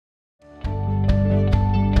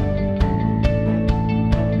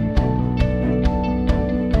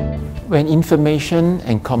When information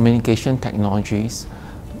and communication technologies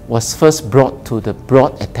was first brought to the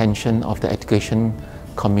broad attention of the education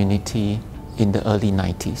community in the early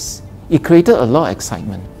 90s, it created a lot of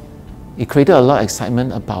excitement. It created a lot of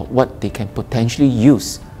excitement about what they can potentially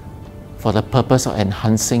use for the purpose of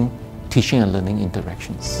enhancing teaching and learning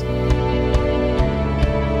interactions.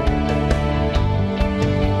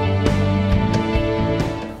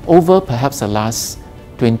 Over perhaps the last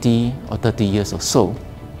 20 or 30 years or so,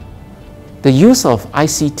 the use of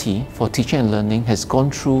ICT for teaching and learning has gone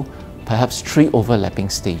through perhaps 3 overlapping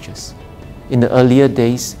stages. In the earlier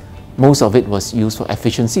days, most of it was used for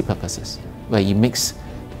efficiency purposes, where it makes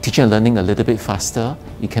teaching and learning a little bit faster,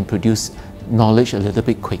 you can produce knowledge a little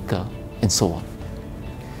bit quicker, and so on.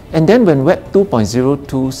 And then when Web 2.0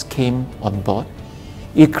 tools came on board,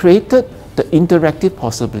 it created the interactive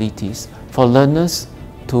possibilities for learners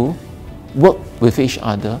to work with each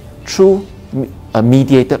other through a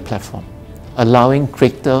mediated platform, allowing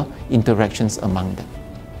greater interactions among them.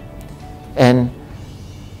 And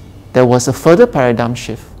there was a further paradigm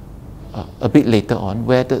shift a bit later on,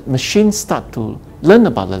 where the machines start to learn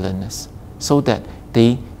about the learners so that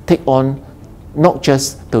they take on not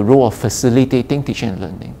just the role of facilitating teaching and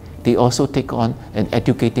learning, they also take on an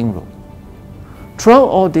educating role. Throughout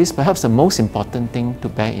all this, perhaps the most important thing to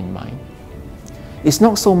bear in mind is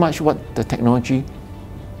not so much what the technology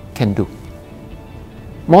can do.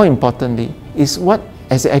 More importantly, is what,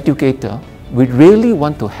 as an educator, we really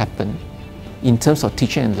want to happen in terms of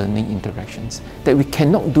teaching and learning interactions that we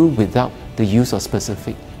cannot do without the use of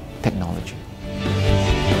specific technology.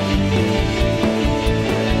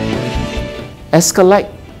 ASCILITE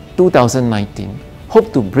 2019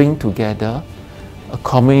 hope to bring together a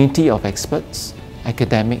community of experts,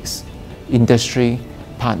 academics, industry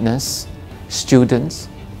partners, students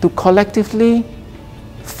to collectively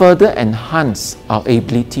further enhance our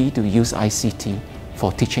ability to use ICT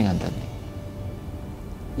for teaching and learning.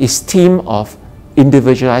 Its theme of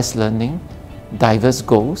individualized learning, diverse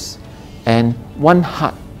goals, and one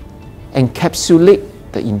heart encapsulate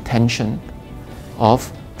the intention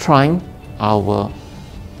of trying our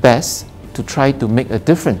best to try to make a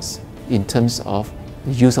difference in terms of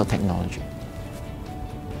the use of technology.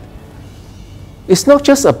 It's not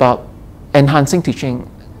just about enhancing teaching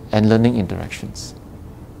and learning interactions.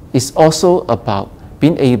 It's also about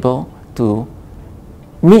being able to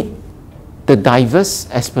meet the diverse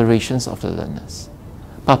aspirations of the learners.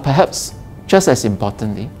 But perhaps just as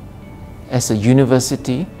importantly, as a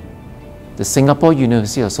university, the Singapore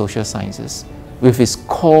University of Social Sciences, with its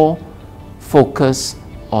core focus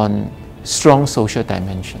on strong social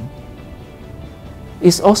dimension,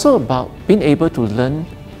 is also about being able to learn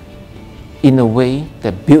in a way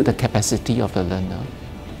that builds the capacity of the learner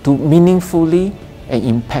to meaningfully and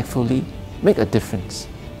impactfully make a difference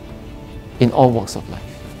in all walks of life.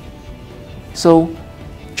 So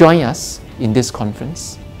join us in this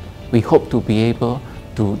conference. We hope to be able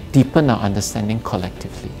to deepen our understanding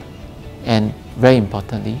collectively. And very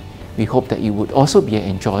importantly, we hope that it would also be an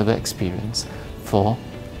enjoyable experience for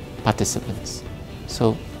participants.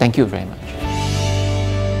 So thank you very much.